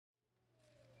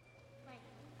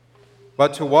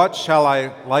But to what shall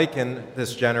I liken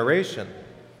this generation?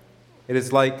 It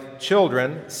is like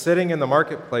children sitting in the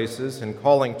marketplaces and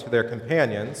calling to their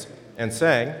companions and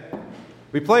saying,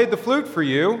 "We played the flute for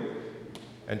you,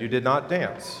 and you did not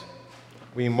dance.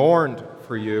 We mourned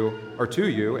for you, or to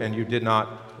you, and you did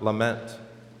not lament."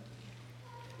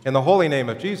 In the holy name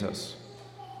of Jesus.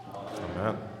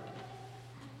 Amen.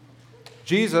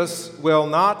 Jesus will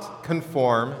not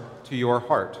conform to your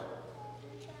heart.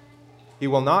 He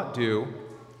will not do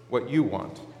what you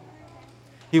want.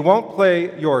 He won't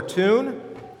play your tune,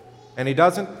 and he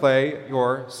doesn't play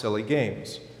your silly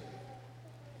games.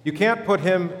 You can't put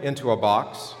him into a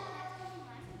box.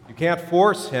 You can't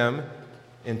force him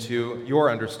into your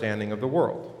understanding of the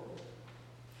world.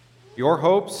 Your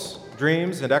hopes,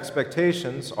 dreams, and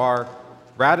expectations are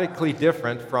radically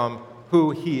different from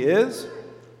who he is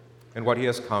and what he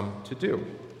has come to do.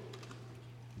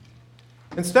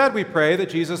 Instead, we pray that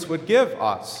Jesus would give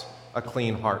us a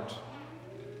clean heart.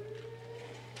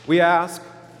 We ask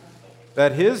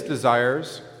that his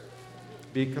desires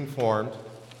be conformed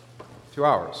to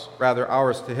ours, rather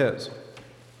ours to his.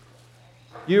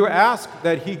 You ask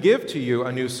that he give to you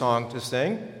a new song to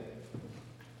sing,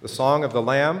 the song of the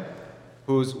Lamb,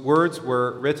 whose words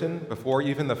were written before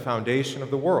even the foundation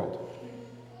of the world.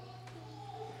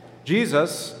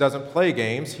 Jesus doesn't play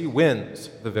games, he wins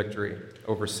the victory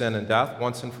over sin and death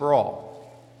once and for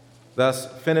all, thus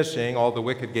finishing all the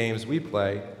wicked games we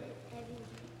play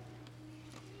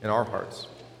in our hearts.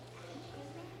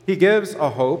 He gives a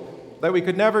hope that we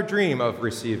could never dream of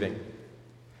receiving.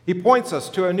 He points us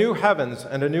to a new heavens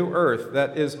and a new earth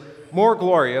that is more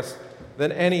glorious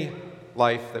than any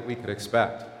life that we could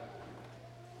expect.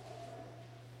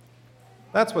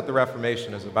 That's what the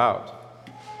Reformation is about.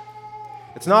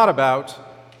 It's not about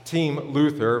Team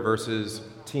Luther versus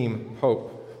Team Pope.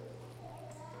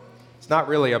 It's not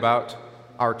really about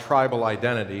our tribal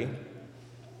identity.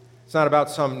 It's not about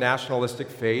some nationalistic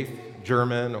faith,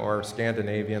 German or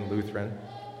Scandinavian Lutheran.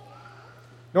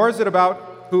 Nor is it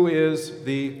about who is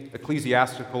the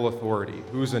ecclesiastical authority,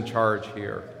 who's in charge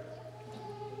here.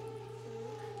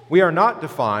 We are not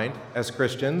defined as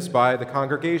Christians by the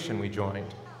congregation we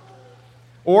joined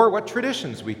or what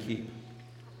traditions we keep,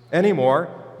 any more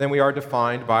than we are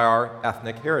defined by our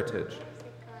ethnic heritage.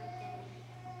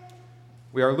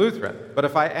 We are Lutheran, but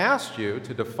if I asked you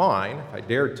to define, if I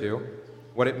dared to,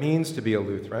 what it means to be a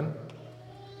Lutheran,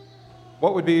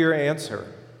 what would be your answer?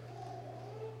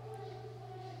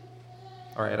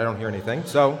 All right, I don't hear anything.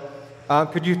 So,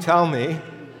 could you tell me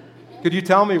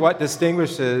what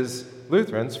distinguishes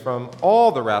Lutherans from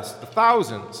all the rest, the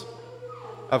thousands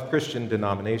of Christian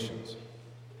denominations?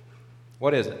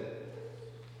 What is it?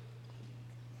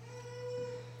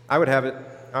 I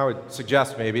would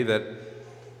suggest maybe that,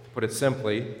 to put it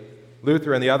simply,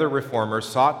 Luther and the other reformers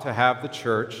sought to have the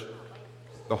church,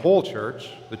 the whole church,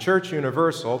 the church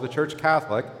universal, the church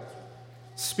Catholic,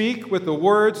 speak with the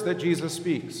words that Jesus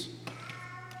speaks,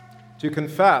 to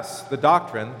confess the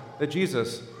doctrine that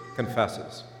Jesus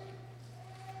confesses,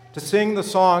 to sing the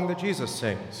song that Jesus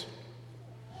sings,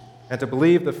 and to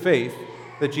believe the faith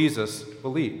that Jesus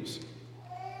believes.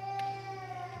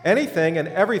 Anything and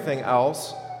everything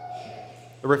else,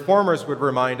 the reformers would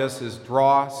remind us, is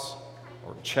dross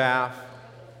or chaff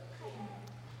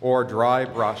or dry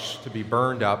brush to be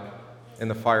burned up in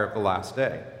the fire of the last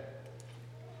day.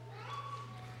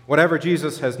 Whatever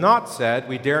Jesus has not said,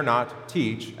 we dare not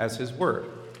teach as his word.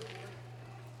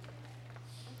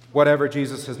 Whatever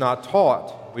Jesus has not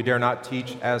taught, we dare not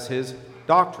teach as his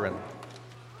doctrine.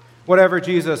 Whatever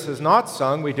Jesus has not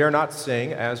sung, we dare not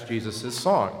sing as Jesus'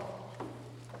 song.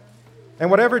 And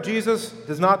whatever Jesus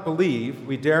does not believe,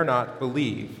 we dare not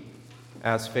believe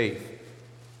as faith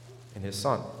in his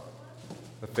Son,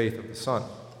 the faith of the Son.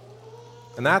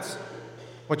 And that's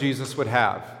what Jesus would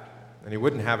have, and he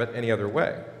wouldn't have it any other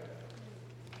way.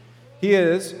 He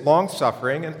is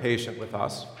long-suffering and patient with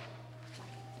us,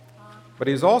 but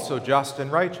he is also just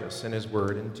and righteous in his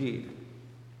word and deed.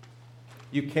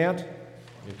 You can't,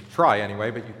 you try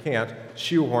anyway, but you can't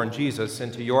shoehorn Jesus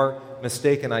into your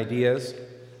mistaken ideas,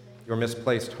 your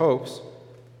misplaced hopes,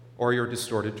 or your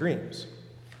distorted dreams.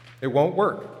 It won't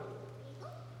work.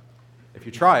 If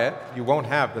you try it, you won't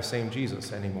have the same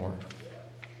Jesus anymore.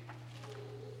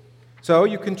 So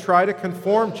you can try to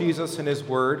conform Jesus and his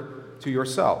word to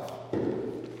yourself.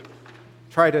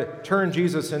 Try to turn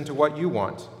Jesus into what you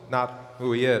want, not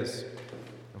who he is,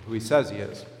 or who he says he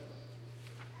is.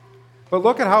 But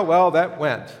look at how well that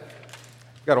went.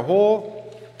 You've got a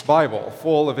whole Bible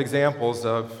full of examples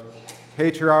of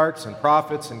patriarchs and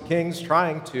prophets and kings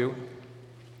trying to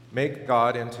make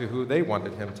God into who they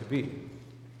wanted him to be.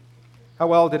 How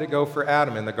well did it go for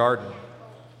Adam in the garden?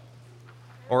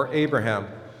 or Abraham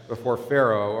before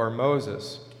Pharaoh, or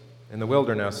Moses in the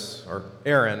wilderness, or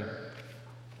Aaron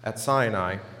at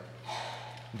Sinai,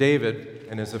 David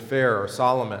in his affair, or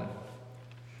Solomon,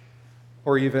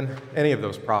 or even any of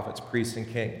those prophets, priests, and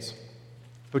kings,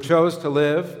 who chose to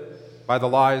live by the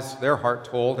lies their heart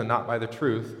told and not by the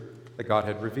truth that God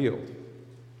had revealed.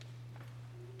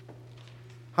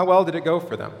 How well did it go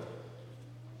for them?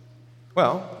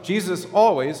 Well, Jesus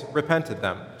always repented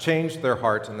them, changed their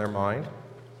heart and their mind,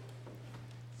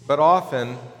 but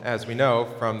often, as we know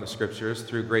from the Scriptures,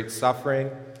 through great suffering,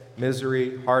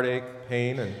 misery, heartache,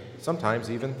 pain, and sometimes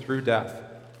even through death.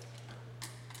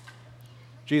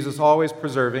 Jesus always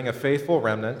preserving a faithful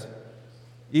remnant,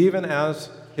 even as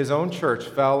his own church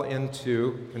fell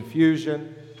into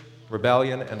confusion,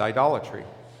 rebellion, and idolatry.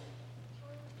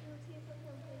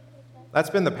 That's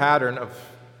been the pattern of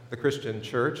the Christian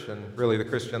church and really the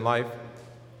Christian life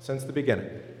since the beginning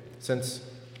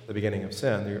of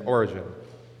sin, the origin.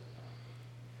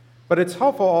 But it's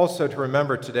helpful also to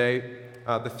remember today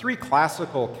the three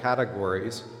classical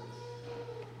categories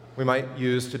we might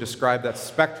use to describe that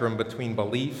spectrum between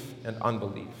belief and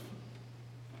unbelief.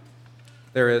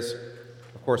 There is,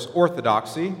 of course,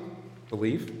 orthodoxy,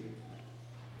 belief.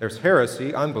 There's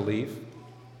heresy, unbelief.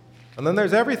 And then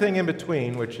there's everything in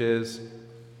between, which is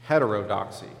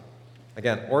heterodoxy.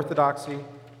 Again, orthodoxy,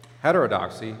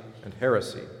 heterodoxy, and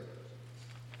heresy.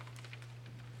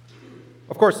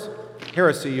 Of course,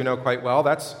 heresy you know quite well.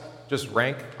 That's just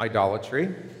rank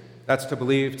idolatry. That's to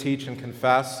believe, teach, and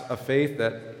confess a faith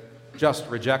that just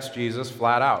rejects Jesus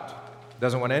flat out.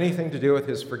 Doesn't want anything to do with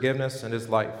his forgiveness and his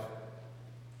life.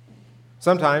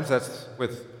 Sometimes that's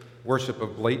with worship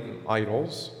of blatant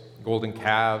idols, golden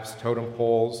calves, totem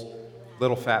poles,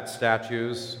 little fat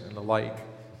statues, and the like.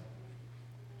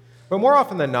 But more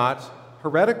often than not,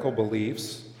 heretical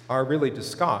beliefs are really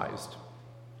disguised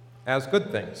as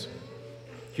good things,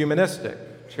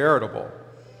 humanistic, charitable,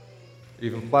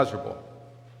 even pleasurable.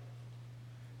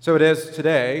 So it is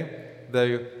today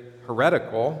the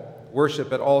heretical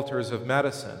worship at altars of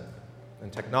medicine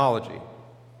and technology,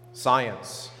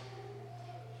 science.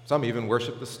 Some even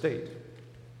worship the state.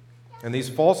 And these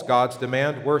false gods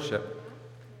demand worship,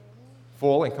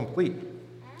 full and complete,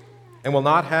 and will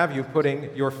not have you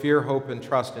putting your fear, hope, and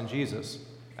trust in Jesus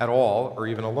at all or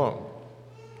even alone.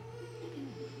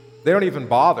 They don't even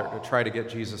bother to try to get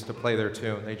Jesus to play their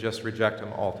tune. They just reject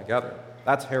him altogether.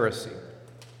 That's heresy.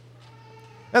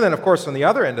 And then, of course, on the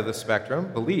other end of the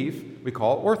spectrum, belief, we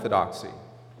call orthodoxy.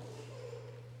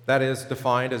 That is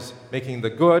defined as making the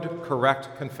good,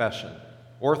 correct confession,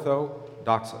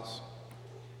 orthodoxos.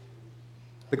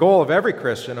 The goal of every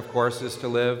Christian, of course, is to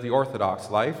live the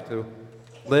orthodox life, to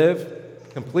live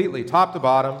completely, top to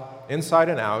bottom, inside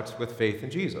and out, with faith in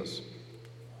Jesus.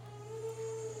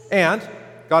 And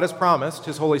God has promised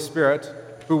his Holy Spirit,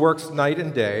 who works night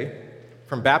and day,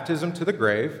 from baptism to the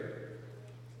grave,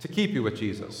 to keep you with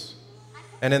Jesus,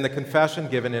 and in the confession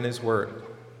given in his word.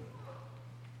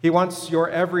 He wants your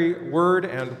every word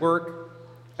and work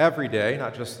every day,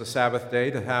 not just the Sabbath day,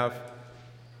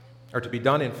 to be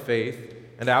done in faith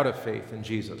and out of faith in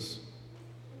Jesus.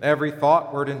 Every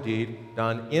thought, word, and deed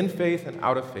done in faith and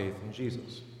out of faith in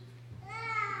Jesus.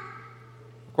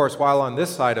 Of course, while on this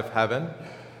side of heaven,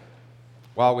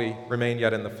 while we remain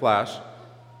yet in the flesh,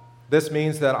 this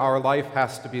means that our life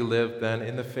has to be lived then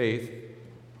in the faith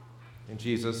in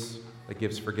Jesus that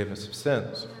gives forgiveness of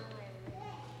sins.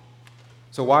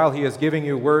 So while he is giving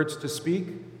you words to speak,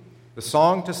 the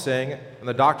song to sing, and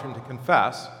the doctrine to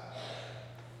confess,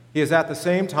 he is at the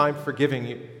same time forgiving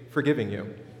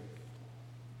you.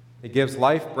 He gives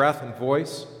life, breath, and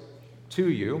voice to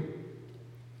you,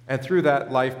 and through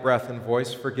that life, breath, and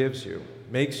voice forgives you,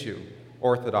 makes you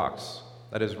orthodox,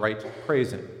 that is, right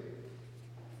praising.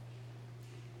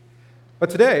 But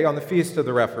today, on the Feast of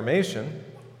the Reformation,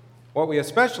 what we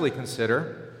especially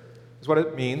consider is what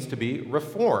it means to be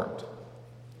reformed.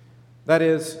 That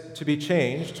is, to be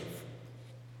changed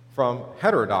from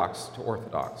heterodox to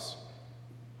orthodox.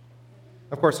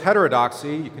 Of course,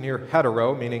 heterodoxy, you can hear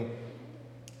hetero, meaning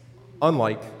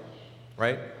unlike,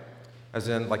 right? As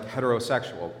in like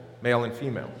heterosexual, male and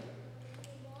female.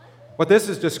 What this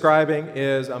is describing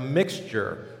is a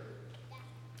mixture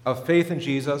of faith in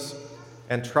Jesus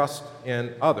and trust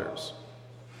in others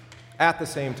at the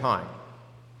same time.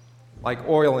 Like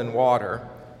oil and water,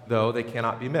 though they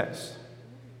cannot be mixed.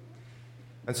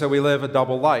 And so we live a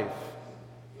double life.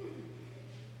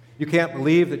 You can't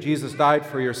believe that Jesus died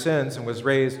for your sins and was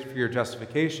raised for your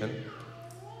justification,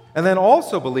 and then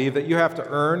also believe that you have to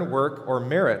earn, work, or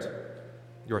merit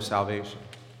your salvation.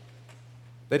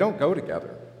 They don't go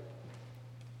together.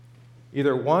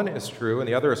 Either one is true and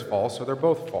the other is false, or they're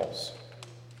both false.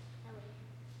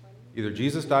 Either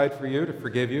Jesus died for you to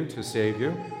forgive you, to save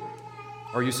you,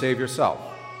 or you save yourself.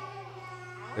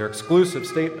 They're exclusive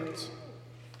statements.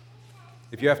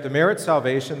 If you have to merit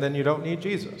salvation, then you don't need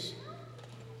Jesus.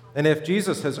 And if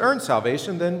Jesus has earned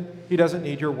salvation, then he doesn't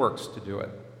need your works to do it.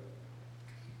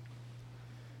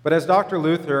 But as Dr.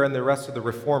 Luther and the rest of the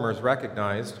reformers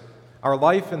recognized, our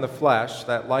life in the flesh,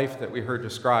 that life that we heard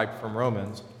described from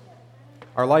Romans,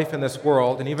 our life in this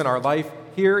world, and even our life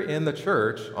here in the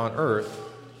church on earth,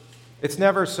 it's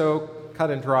never so cut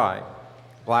and dry,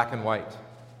 black and white.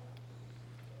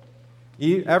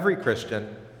 Every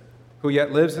Christian who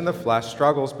yet lives in the flesh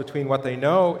struggles between what they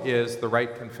know is the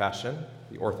right confession,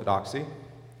 the orthodoxy,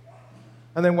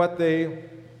 and then what they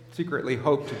secretly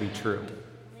hope to be true,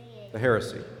 the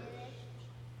heresy.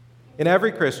 In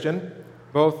every Christian,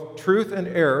 both truth and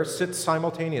error sit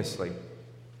simultaneously.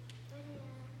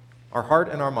 Our heart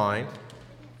and our mind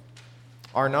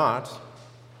are not,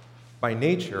 by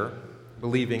nature,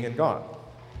 believing in God,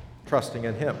 trusting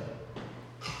in him.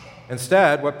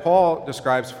 Instead, what Paul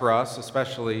describes for us,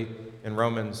 especially in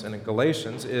Romans and in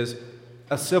Galatians, is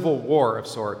a civil war of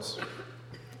sorts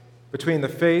between the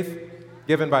faith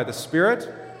given by the Spirit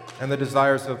and the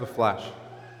desires of the flesh.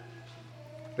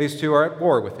 These two are at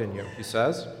war within you, he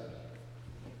says.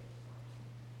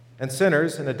 And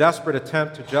sinners, in a desperate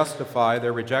attempt to justify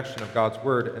their rejection of God's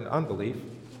word and unbelief,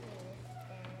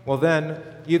 will then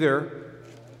either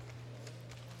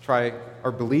try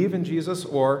or believe in Jesus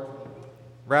or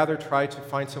rather try to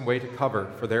find some way to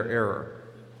cover for their error.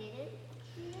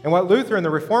 And what Luther and the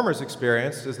Reformers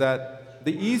experienced is that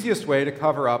the easiest way to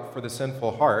cover up for the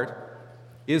sinful heart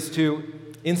is to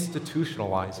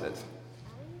institutionalize it,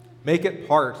 make it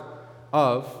part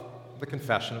of the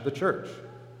confession of the church.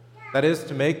 That is,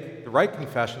 to make the right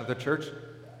confession of the church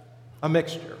a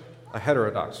mixture, a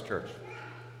heterodox church.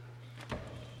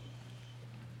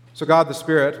 So God the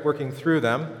Spirit, working through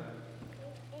them,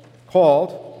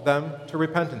 called them to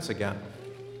repentance again.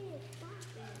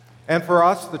 And for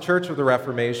us, the Church of the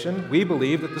Reformation, we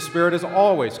believe that the Spirit is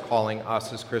always calling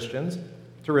us as Christians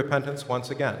to repentance once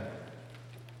again.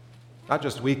 Not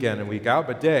just week in and week out,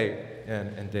 but day in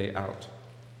and day out.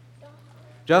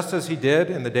 Just as he did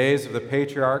in the days of the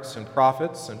patriarchs and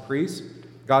prophets and priests,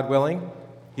 God willing,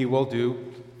 he will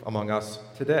do among us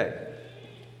today.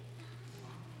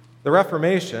 The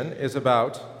Reformation is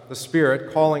about the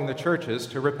Spirit calling the churches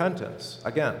to repentance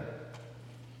again,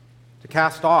 to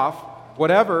cast off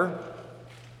whatever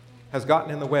has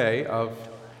gotten in the way of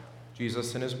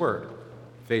Jesus and his word,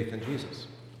 faith in Jesus.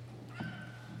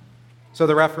 So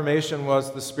the Reformation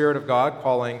was the Spirit of God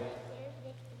calling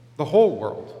the whole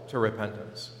world to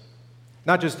repentance.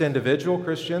 Not just individual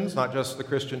Christians, not just the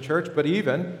Christian church, but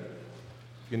even,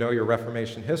 if you know your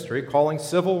Reformation history, calling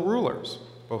civil rulers,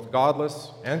 both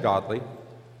godless and godly,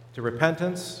 to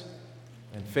repentance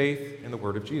and faith in the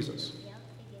word of Jesus.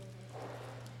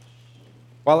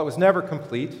 While it was never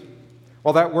complete,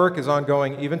 while that work is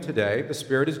ongoing even today, the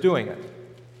Spirit is doing it.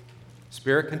 The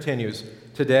Spirit continues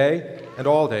today and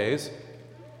all days,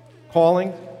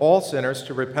 calling all sinners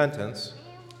to repentance,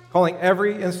 calling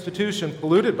every institution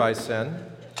polluted by sin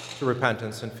to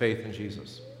repentance and faith in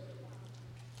Jesus.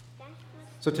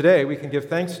 So today we can give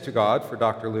thanks to God for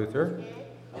Dr. Luther,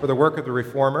 for the work of the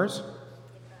Reformers,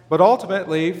 but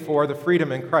ultimately for the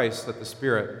freedom in Christ that the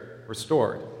Spirit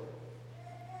restored.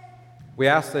 We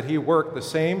ask that he work the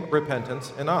same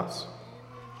repentance in us,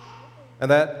 and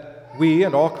that we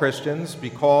and all Christians be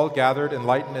called, gathered,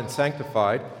 enlightened, and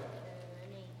sanctified,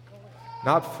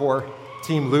 not for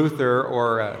Team Luther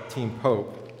or Team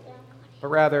Pope, but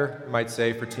rather, you might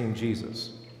say, for Team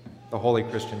Jesus, the Holy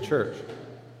Christian Church.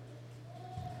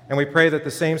 And we pray that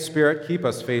the same Spirit keep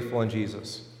us faithful in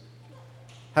Jesus,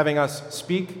 having us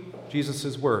speak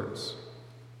Jesus' words,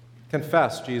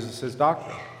 confess Jesus'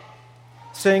 doctrine,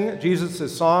 sing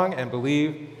Jesus' song, and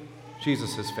believe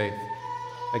Jesus' faith.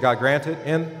 May God grant it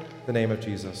in the name of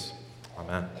Jesus.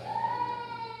 Amen.